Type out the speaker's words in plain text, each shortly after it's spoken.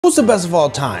Who's the best of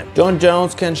all time? John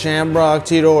Jones, Ken Shamrock,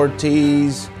 Tito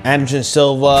Ortiz, Anderson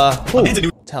Silva? Who?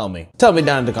 Tell me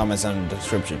down in the comments and in the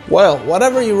description. Well,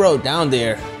 whatever you wrote down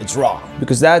there, it's wrong,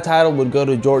 because that title would go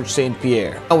to George St.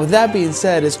 Pierre. Now, with that being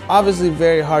said, it's obviously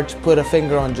very hard to put a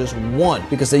finger on just one,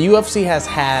 because the UFC has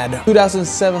had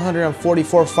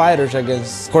 2,744 fighters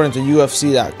according to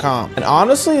UFC.com. And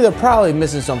honestly, they're probably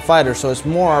missing some fighters, so it's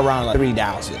more around like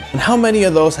 3,000. And how many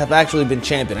of those have actually been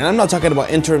champion? And I'm not talking about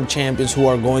interim champions who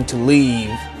are going to leave.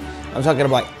 I'm talking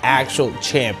about actual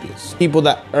champions, people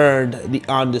that earned the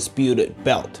undisputed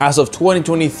belt. As of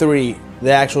 2023,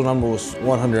 the actual number was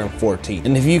 114.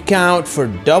 And if you count for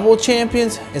double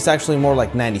champions, it's actually more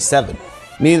like 97.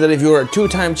 Meaning that if you're a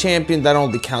two-time champion, that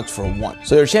only counts for one.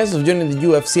 So your chances of joining the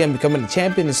UFC and becoming a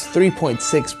champion is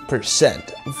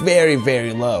 3.6%. Very,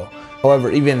 very low.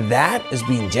 However, even that is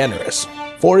being generous.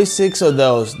 46 of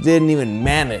those didn't even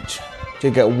manage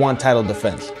to get one title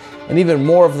defense. And even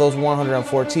more of those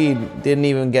 114 didn't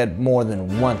even get more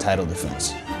than one title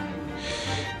defense.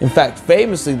 In fact,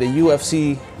 famously, the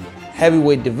UFC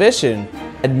heavyweight division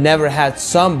had never had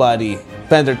somebody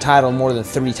defend their title more than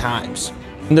 3 times.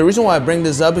 And the reason why I bring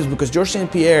this up is because George St.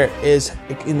 Pierre is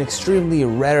an extremely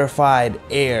rarefied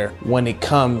air when it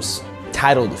comes to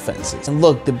title defenses. And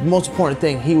look, the most important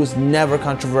thing, he was never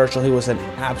controversial. He was an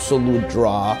absolute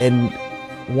draw and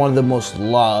one of the most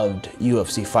loved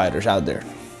UFC fighters out there.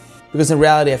 Because in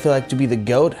reality, I feel like to be the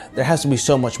GOAT, there has to be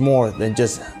so much more than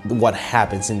just what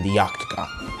happens in the octagon.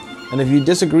 And if you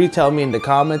disagree, tell me in the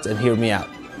comments and hear me out.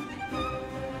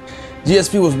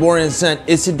 GSP was born in Saint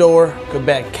Isidore,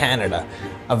 Quebec, Canada,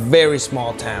 a very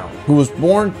small town. He was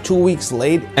born 2 weeks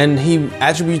late, and he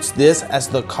attributes this as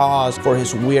the cause for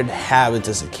his weird habits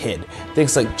as a kid.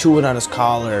 Things like chewing on his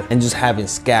collar and just having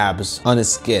scabs on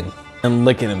his skin and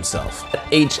licking himself. At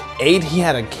age 8, he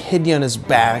had a kidney on his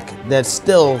back that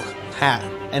still had,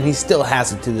 and he still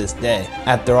has it to this day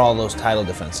after all those title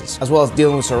defenses, as well as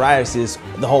dealing with psoriasis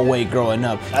the whole way growing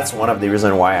up. That's one of the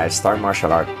reasons why I started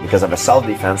martial art, because of a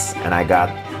self-defense, and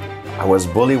I was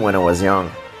bullied when I was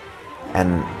young,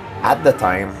 and at the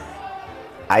time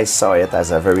I saw it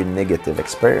as a very negative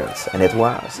experience, and it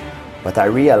was. But I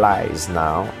realize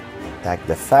now that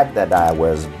the fact that I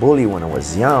was bullied when I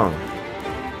was young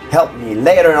helped me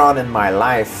later on in my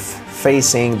life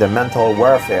facing the mental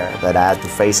warfare that I had to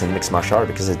face in mixed martial art,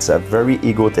 because it's a very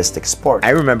egotistic sport. I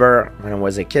remember when I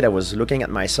was a kid, I was looking at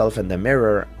myself in the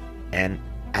mirror and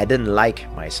I didn't like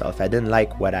myself. I didn't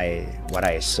like what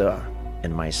I saw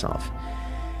in myself,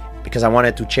 because I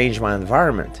wanted to change my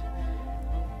environment.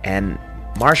 And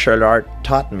martial art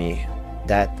taught me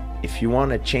that if you want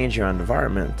to change your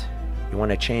environment, you want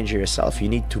to change yourself, you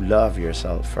need to love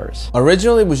yourself first.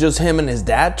 Originally, it was just him and his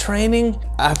dad training.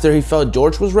 After he felt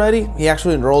George was ready, he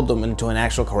actually enrolled him into an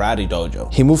actual karate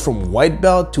dojo. He moved from white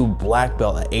belt to black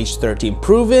belt at age 13,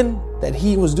 proving that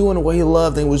he was doing what he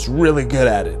loved and was really good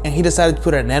at it. And he decided to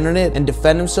put an end on it and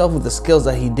defend himself with the skills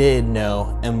that he did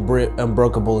know, and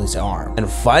broke a bully's arm. And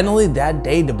finally, that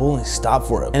day, the bullying stopped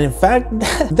for him. And in fact,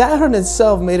 that on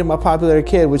itself made him a popular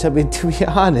kid, which, I mean, to be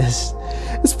honest,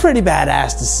 it's pretty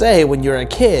badass to say when you're a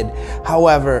kid.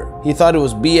 However, he thought it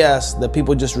was BS that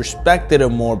people just respected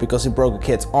him more because he broke a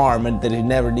kid's arm, and that he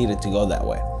never needed to go that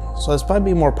way. So despite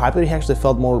being more popular, he actually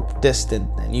felt more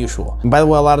distant than usual. And by the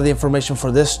way, a lot of the information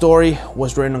for this story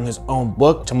was written on his own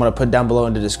book, which I'm gonna put down below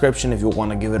in the description if you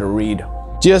wanna give it a read.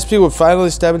 GSP would finally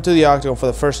step into the octagon for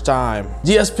the first time.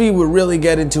 GSP would really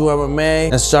get into MMA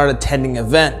and start attending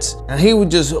events. And he would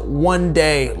just one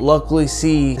day luckily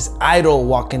see his idol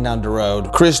walking down the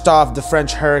road. Christophe, the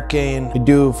French Hurricane.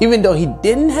 Even though he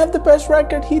didn't have the best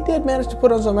record, he did manage to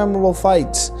put on some memorable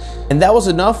fights. And that was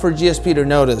enough for GSP to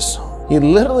notice. He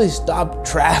literally stopped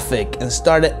traffic and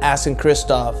started asking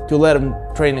Christophe to let him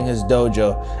train in his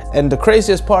dojo. And the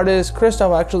craziest part is,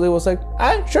 Christophe actually was like,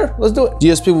 alright, sure, let's do it.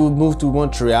 GSP would move to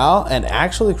Montreal, and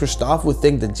actually Christophe would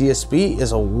think that GSP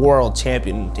is a world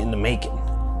champion in the making.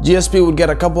 GSP would get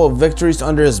a couple of victories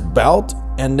under his belt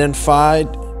and then fight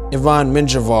Ivan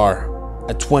Minjavar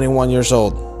at 21 years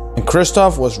old. And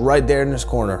Christophe was right there in his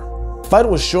corner. The fight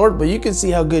was short, but you can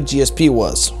see how good GSP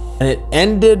was. And it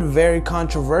ended very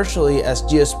controversially, as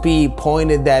GSP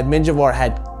pointed that Minjavar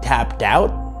had tapped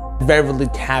out, verbally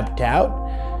tapped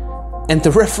out, and the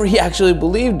referee actually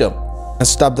believed him and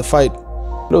stopped the fight.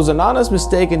 It was an honest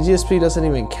mistake, and GSP doesn't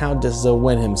even count this as a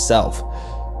win himself.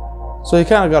 So he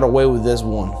kind of got away with this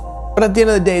one. But at the end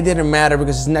of the day, it didn't matter,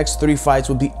 because his next 3 fights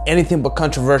would be anything but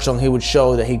controversial, and he would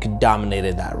show that he could dominate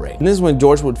in that ring. And this is when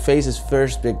George would face his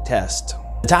first big test.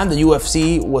 At the time, the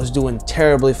UFC was doing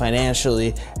terribly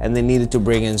financially, and they needed to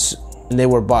bring in, and they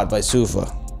were bought by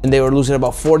Sufa. And they were losing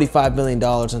about $45 million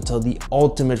until the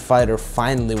Ultimate Fighter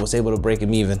finally was able to break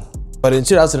him even. But in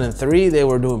 2003, they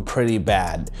were doing pretty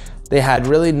bad. They had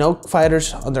really no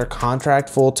fighters under contract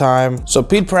full-time. So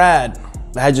Pete Pratt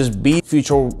had just beat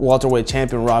future welterweight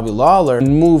champion Robbie Lawler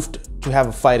and moved to have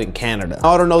a fight in Canada.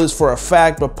 I don't know this for a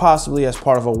fact, but possibly as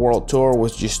part of a world tour,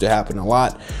 which used to happen a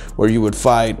lot, where you would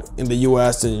fight in the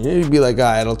US and you'd be like,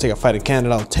 I don't take a fight in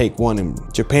Canada, I'll take one in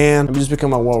Japan and just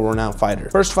become a world-renowned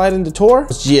fighter. First fight in the tour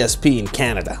was GSP in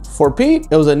Canada. For Pete,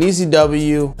 it was an easy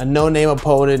W, a no-name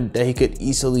opponent that he could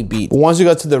easily beat. But once you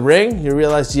got to the ring, you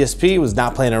realized GSP was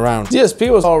not playing around.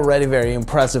 GSP was already very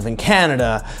impressive in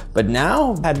Canada, but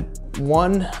now had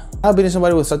won. How beating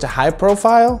somebody with such a high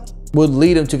profile would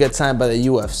lead him to get signed by the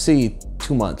UFC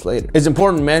 2 months later. It's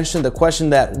important to mention the question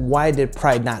that why did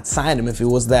Pride not sign him if he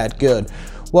was that good?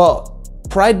 Well,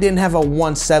 Pride didn't have a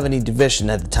 170 division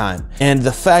at the time. And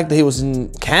the fact that he was in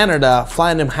Canada,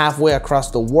 flying him halfway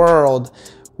across the world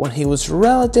when he was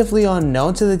relatively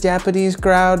unknown to the Japanese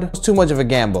crowd, it was too much of a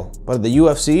gamble. But at the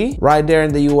UFC, right there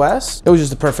in the US, it was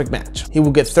just a perfect match. He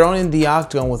would get thrown in the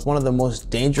octagon with one of the most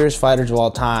dangerous fighters of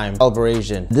all time, Alvarez.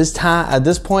 At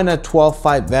this point, a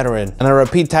 12-fight veteran and a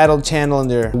repeat title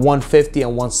challenger 150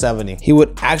 and 170. He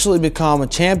would actually become a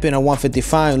champion at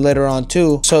 155 later on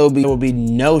too, so it would be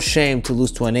no shame to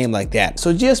lose to a name like that.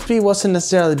 So GSP wasn't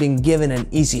necessarily being given an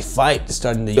easy fight to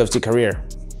start in the UFC career.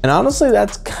 And honestly,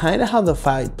 that's kind of how the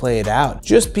fight played out.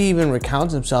 GSP even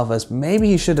recounts himself as maybe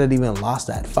he should have even lost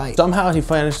that fight. Somehow he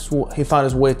found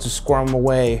his way to squirm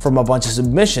away from a bunch of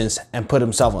submissions and put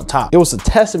himself on top. It was a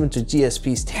testament to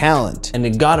GSP's talent, and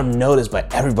it got him noticed by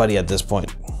everybody at this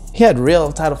point. He had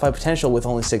real title fight potential with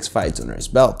only 6 fights under his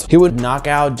belt. He would knock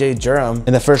out Jay Durham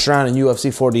in the first round in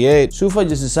UFC 48. Sufa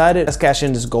just decided, let's cash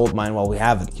in this gold mine while we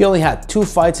have it. He only had 2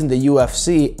 fights in the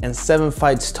UFC and 7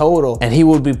 fights total, and he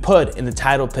would be put in the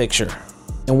title picture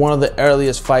in one of the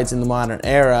earliest fights in the modern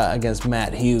era against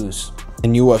Matt Hughes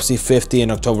in UFC 50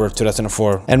 in October of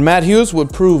 2004. And Matt Hughes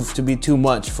would prove to be too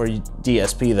much for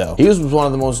GSP though. Hughes was one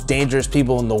of the most dangerous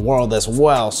people in the world as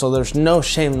well, so there's no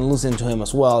shame in losing to him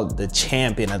as well, the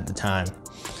champion at the time.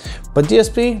 But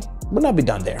GSP would not be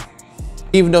done there.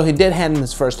 Even though he did hand him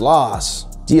his first loss,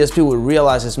 GSP would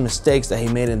realize his mistakes that he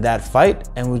made in that fight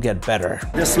and would get better.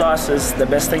 This loss is the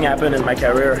best thing happened in my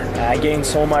career. I gained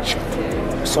so much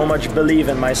belief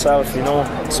in myself, you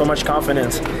know, so much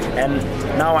confidence, and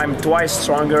now I'm twice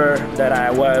stronger than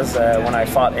I was when I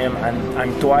fought him, and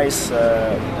I'm twice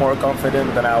more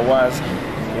confident than I was,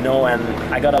 you know, and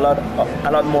I got a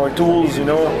lot more tools, you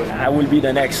know. I will be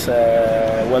the next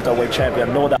welterweight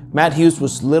champion, no doubt. Matt Hughes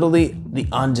was literally the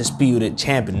undisputed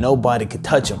champion. Nobody could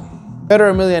touch him.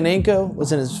 Fedor Emelianenko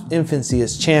was in his infancy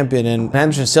as champion, and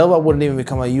Anderson Silva wouldn't even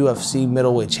become a UFC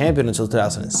middleweight champion until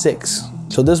 2006.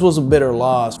 So this was a bitter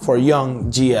loss for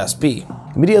young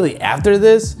GSP. Immediately after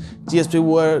this, GSP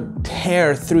would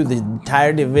tear through the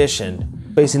entire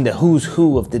division, facing the who's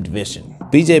who of the division.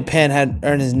 BJ Penn had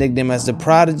earned his nickname as the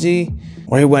Prodigy,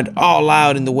 where he went all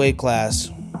out in the weight class,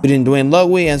 beating Dwayne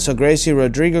Ludwig, Enzo Gracie,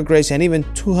 Rodrigo Gracie, and even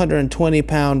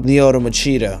 220-pound Lyoto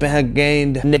Machida. Penn had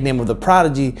gained the nickname of the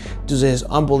Prodigy due to his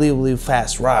unbelievably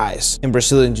fast rise in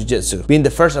Brazilian Jiu-Jitsu, being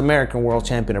the first American world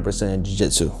champion of Brazilian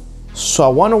Jiu-Jitsu. So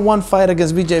a one-on-one fight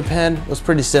against BJ Penn was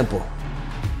pretty simple.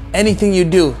 Anything you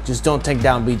do, just don't take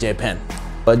down BJ Penn.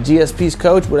 But GSP's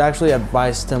coach would actually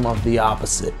advise him of the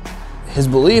opposite. His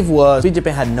belief was BJ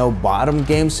Penn had no bottom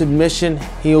game submission.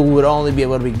 He would only be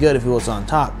able to be good if he was on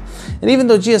top. And even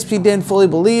though GSP didn't fully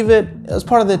believe it, it was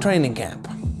part of the training camp.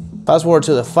 Fast forward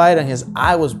to the fight, and his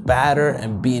eye was battered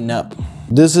and beaten up.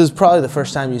 This is probably the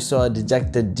first time you saw a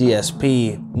dejected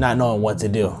GSP not knowing what to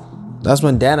do. That's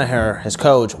when Danaher, his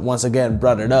coach, once again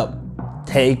brought it up.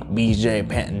 Take BJ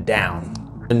Penn down.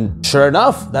 And sure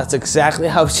enough, that's exactly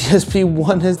how GSP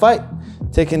won his fight,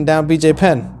 taking down BJ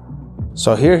Penn.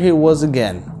 So here he was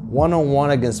again, one-on-one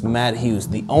against Matt Hughes,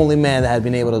 the only man that had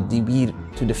been able to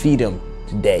defeat him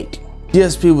to date.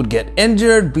 GSP would get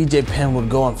injured, BJ Penn would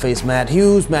go and face Matt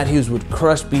Hughes would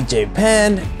crush BJ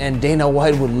Penn, and Dana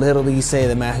White would literally say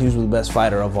that Matt Hughes was the best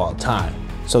fighter of all time.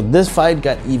 So this fight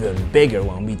got even bigger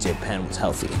when BJ Penn was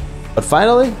healthy. But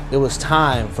finally, it was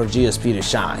time for GSP to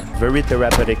shine. Very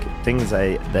therapeutic things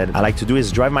that I like to do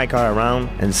is drive my car around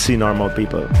and see normal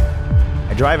people.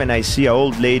 I drive and I see an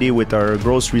old lady with her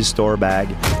grocery store bag.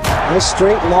 Nice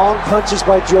straight, long punches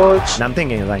by George. And I'm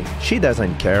thinking, like, she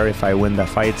doesn't care if I win the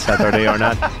fight Saturday or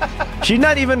not. She's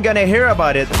not even gonna hear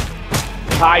about it.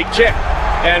 High kick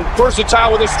and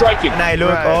versatile with his striking. And I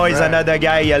look, he's another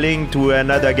guy yelling to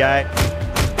another guy.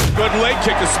 Good leg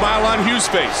kick, a smile on Hughes'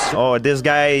 face. Oh, this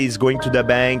guy is going to the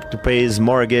bank to pay his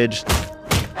mortgage.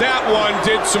 That one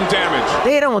did some damage.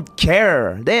 They don't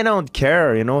care. They don't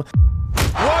care, you know. What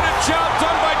a job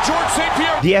done by George St.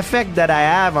 Pierre. The effect that I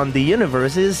have on the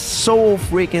universe is so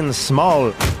freaking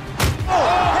small.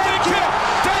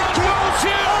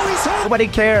 Nobody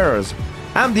cares.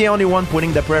 I'm the only one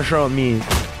putting the pressure on me. With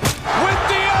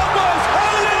the elbows,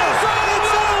 and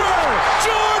it's over!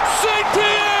 George St.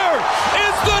 Pierre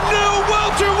is the new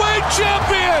welterweight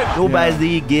champion!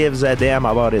 Nobody gives a damn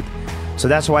about it. So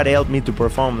that's why they helped me to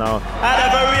perform now. I had a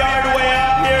very hard way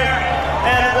up here,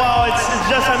 and wow, it's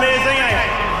just amazing.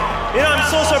 I'm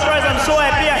so surprised. I'm so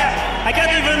happy. I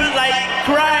can't even like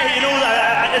cry.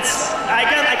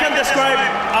 I can't describe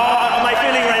my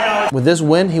feeling right now. With this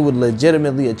win, he would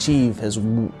legitimately achieve his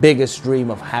biggest dream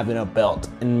of having a belt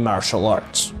in martial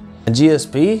arts. And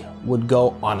GSP would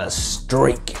go on a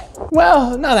streak.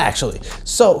 Well, not actually.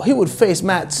 So he would face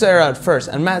Matt Serra at first,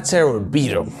 and Matt Serra would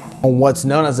beat him on what's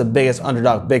known as the biggest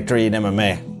underdog victory in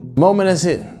MMA. The moment is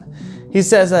hit. He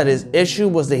says that his issue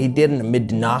was that he didn't admit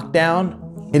the knockdown.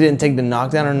 He didn't take the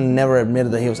knockdown and never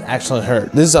admitted that he was actually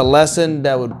hurt. This is a lesson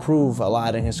that would prove a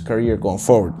lot in his career going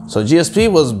forward. So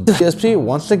GSP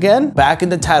once again back in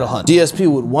the title hunt. GSP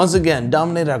would once again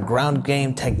dominate a ground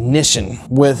game technician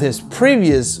with his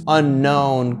previous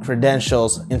unknown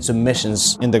credentials in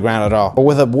submissions in the ground at all. But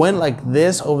with a win like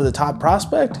this over the top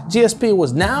prospect, GSP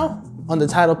was now on the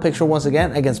title picture once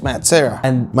again against Matt Serra.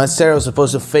 And Matt Serra was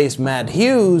supposed to face Matt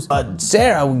Hughes, but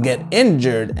Serra would get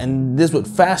injured, and this would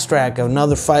fast track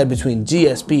another fight between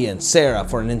GSP and Serra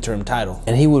for an interim title.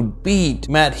 And he would beat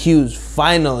Matt Hughes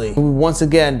finally. He would once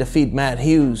again defeat Matt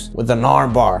Hughes with an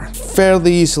armbar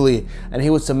fairly easily, and he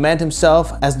would cement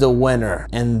himself as the winner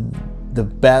and the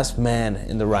best man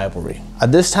in the rivalry.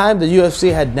 At this time, the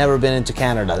UFC had never been into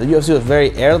Canada. The UFC was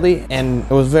very early, and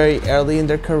it was very early in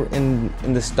their career, in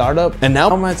the startup. And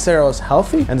now Matt Serra was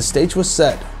healthy, and the stage was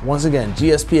set. Once again,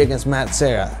 GSP against Matt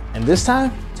Serra, and this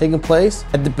time taking place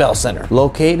at the Bell Center,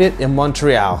 located in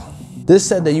Montreal. This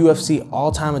set the UFC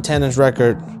all-time attendance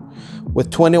record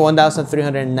with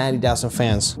 21,390,000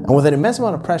 fans. And with an immense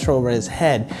amount of pressure over his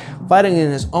head, fighting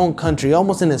in his own country,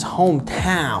 almost in his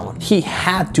hometown, he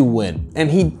had to win,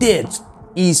 and he did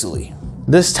easily.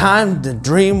 This time, the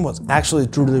dream was actually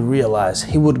truly realized.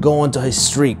 He would go into his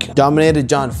streak, dominated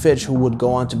John Fitch, who would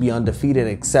go on to be undefeated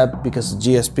except because of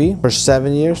GSP for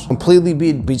 7 years, completely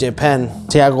beat BJ Penn.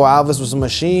 Thiago Alves was a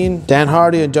machine. Dan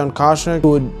Hardy and John Koshnick, who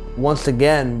would once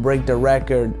again break the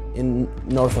record in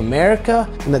North America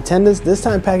in attendance, this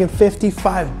time packing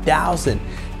 55,000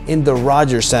 in the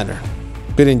Rogers Center,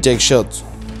 beating Jake Schultz.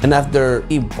 And after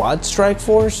he bought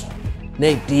Strikeforce,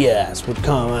 Nate Diaz would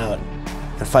come out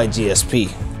and fight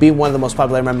GSP. Being one of the most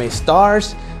popular MMA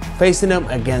stars, facing him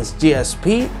against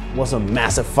GSP was a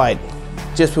massive fight.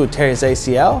 GSP would tear his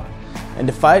ACL, and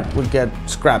the fight would get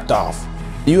scrapped off.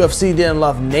 The UFC didn't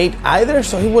love Nate either,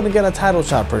 so he wouldn't get a title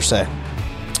shot per se.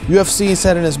 UFC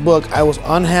said in his book, "I was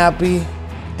unhappy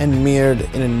and mired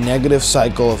in a negative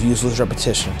cycle of useless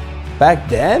repetition." Back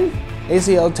then,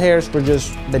 ACL tears were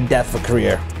just the death of a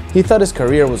career. He thought his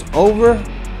career was over,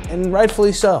 and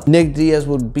rightfully so. Nick Diaz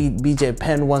would beat BJ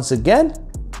Penn once again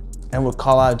and would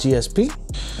call out GSP.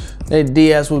 Nate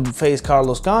Diaz would face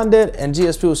Carlos Condit, and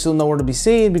GSP was still nowhere to be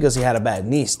seen because he had a bad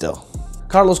knee still.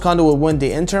 Carlos Condit would win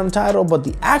the interim title, but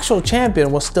the actual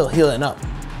champion was still healing up.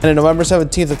 And on November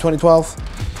 17th of 2012,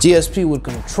 GSP would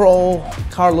control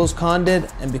Carlos Condit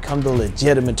and become the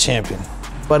legitimate champion.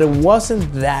 But it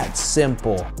wasn't that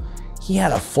simple. He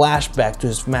had a flashback to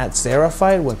his Matt Serra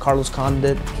fight when Carlos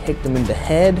Condit kicked him in the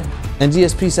head. And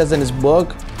GSP says in his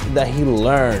book that he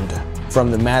learned from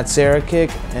the Matt Serra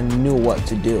kick and knew what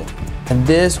to do. And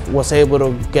this was able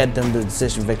to get them the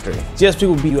decision victory. GSP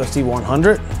would beat UFC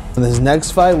 100, and his next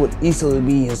fight would easily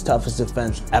be his toughest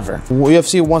defense ever.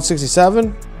 UFC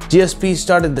 167, GSP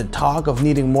started the talk of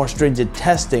needing more stringent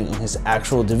testing in his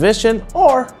actual division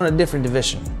or on a different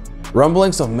division.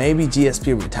 Rumblings of maybe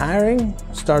GSP retiring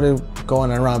started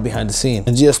going around behind the scene,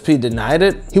 and GSP denied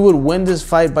it. He would win this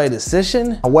fight by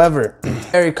decision. However,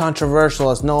 very controversial,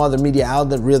 as no other media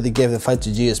outlet really gave the fight to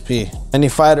GSP. Many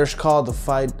fighters called the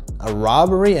fight a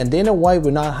robbery, and Dana White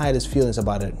would not hide his feelings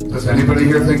about it. Does anybody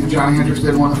here think Johnny Hendricks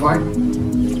didn't want to fight?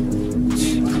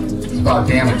 It's about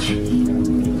damage.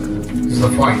 This is a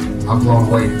fight. I'm blown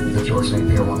away that George St.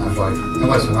 Pierre won that fight. And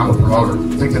listen, I'm a promoter.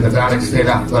 I think the Nevada State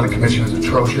Athletic Commission is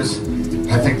atrocious.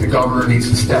 I think the governor needs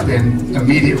to step in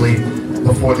immediately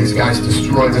before these guys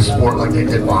destroy the sport like they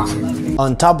did boxing.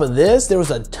 On top of this, there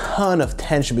was a ton of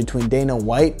tension between Dana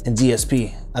White and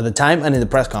GSP. at the time and in the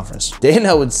press conference.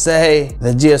 Dana would say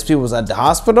that GSP was at the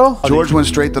hospital. George went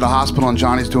straight to the hospital and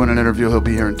Johnny's doing an interview. He'll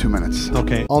be here in 2 minutes.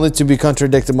 Okay. Only to be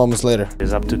contradicted moments later.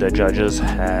 It's up to the judges,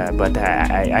 but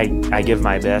I give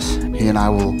my best. He and I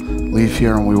will leave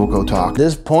here and we will go talk. At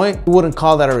this point, he wouldn't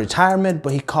call that a retirement,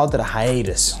 but he called it a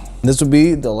hiatus. This would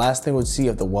be the last thing we'd see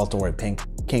of the welterweight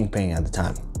kingpin at the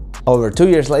time. Over 2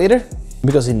 years later,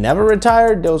 because he never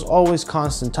retired, there was always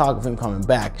constant talk of him coming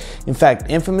back. In fact,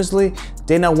 infamously,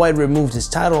 Dana White removed his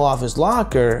title off his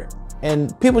locker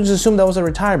and people just assumed that was a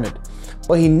retirement,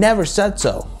 but he never said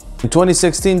so. In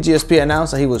 2016, GSP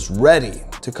announced that he was ready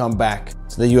to come back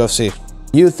to the UFC.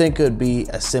 You think it would be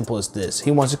as simple as this.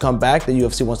 He wants to come back, the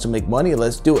UFC wants to make money,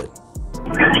 let's do it.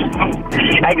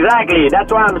 Exactly,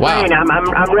 that's what I'm saying.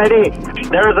 I'm ready.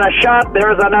 There's a shot,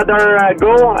 there's another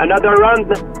goal, another run.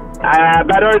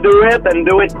 Better do it and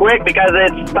do it quick because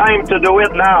it's time to do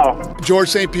it now. George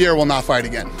St. Pierre will not fight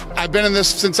again. I've been in this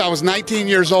since I was 19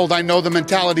 years old. I know the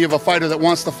mentality of a fighter that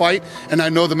wants to fight, and I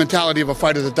know the mentality of a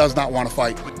fighter that does not want to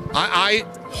fight. I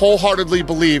wholeheartedly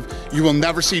believe you will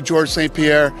never see George St.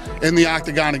 Pierre in the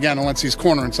octagon again unless he's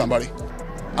cornering somebody.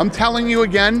 I'm telling you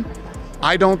again,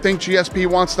 I don't think GSP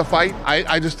wants to fight.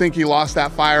 I just think he lost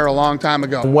that fire a long time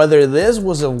ago. Whether this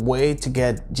was a way to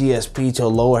get GSP to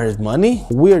lower his money,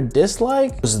 weird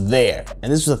dislike was there.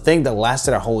 And this was a thing that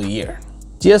lasted a whole year.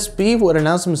 GSP would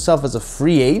announce himself as a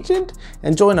free agent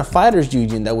and join a fighters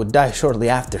union that would die shortly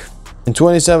after. In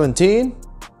 2017,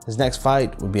 his next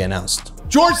fight would be announced.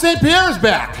 George St. Pierre is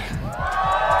back.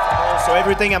 So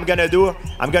everything I'm gonna do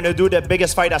the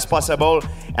biggest fight as possible,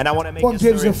 and I want to make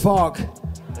history. No one gives a fuck.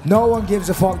 No one gives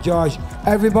a fuck, George.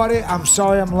 Everybody, I'm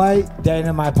sorry I'm late.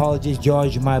 Dana, my apologies.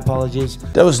 George, my apologies.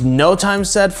 There was no time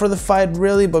set for the fight,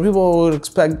 really, but people would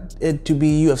expect it to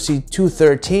be UFC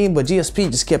 213, but GSP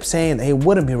just kept saying that he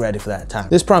wouldn't be ready for that time.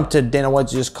 This prompted Dana White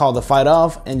to just call the fight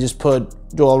off and just put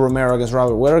Joel Romero against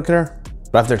Robert Whittaker.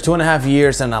 But after 2.5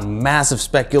 years and a massive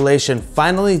speculation,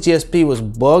 finally GSP was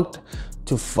booked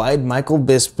to fight Michael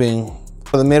Bisping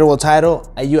for the middleweight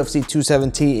title at UFC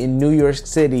 217 in New York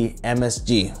City,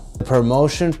 MSG. The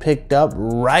promotion picked up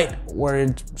right where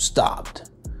it stopped.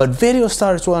 But videos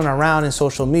started swirling around in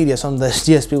social media, something that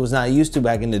GSP was not used to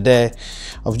back in the day,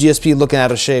 of GSP looking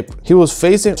out of shape. He was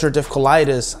facing ulcerative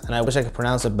colitis, and I wish I could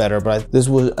pronounce it better, but this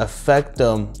would affect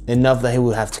him enough that he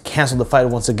would have to cancel the fight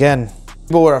once again.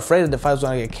 People were afraid that the fight was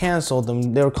going to get canceled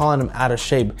and they were calling him out of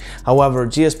shape. However,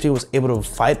 GSP was able to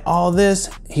fight all this.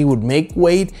 He would make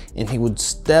weight and he would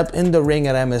step in the ring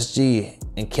at MSG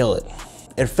and kill it.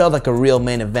 It felt like a real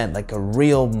main event, like a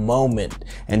real moment.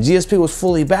 And GSP was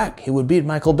fully back. He would beat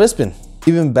Michael Bisping.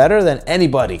 Even better than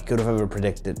anybody could have ever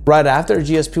predicted. Right after,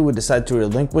 GSP would decide to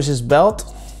relinquish his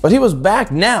belt. But he was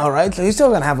back now, right? So he's still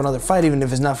going to have another fight even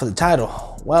if it's not for the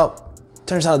title. Well,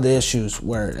 turns out the issues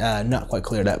were not quite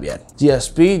cleared up yet.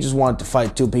 GSP just wanted to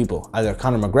fight two people, either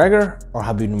Conor McGregor or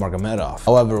Khabib Nurmagomedov.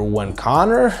 However, when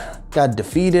Conor got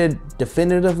defeated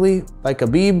definitively by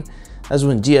Khabib, that's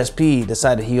when GSP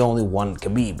decided he only won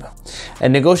Khabib.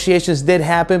 And negotiations did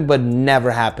happen, but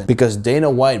never happened because Dana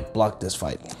White blocked this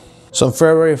fight. So on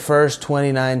February 1st,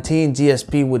 2019,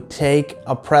 GSP would take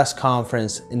a press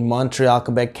conference in Montreal,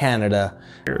 Quebec, Canada.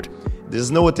 There's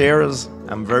no tears.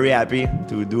 I'm very happy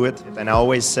to do it. And I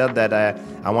always said that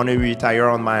I want to retire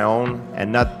on my own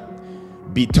and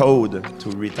not be told to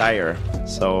retire.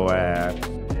 So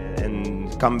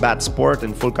in combat sport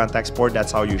and full contact sport,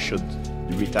 that's how you should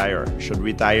retire. You should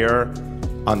retire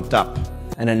on top.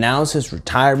 And announce his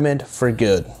retirement for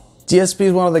good. GSP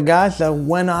is one of the guys that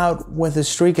went out with his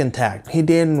streak intact. He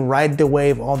didn't ride the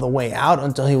wave all the way out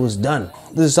until he was done.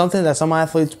 This is something that some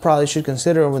athletes probably should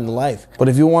consider in life. But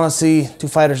if you want to see two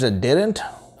fighters that didn't,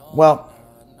 well,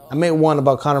 I made one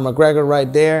about Conor McGregor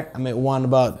right there. I made one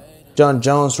about John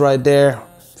Jones right there.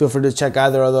 Feel free to check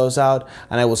either of those out,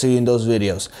 and I will see you in those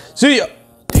videos. See ya!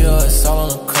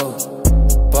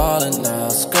 Ballin' now,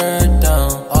 skirt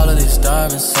down, all of these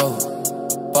diamonds so.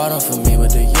 Bottom for me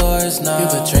with the yours now. You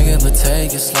could drink it, but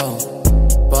take it slow.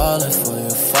 Ballin' for you,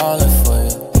 falling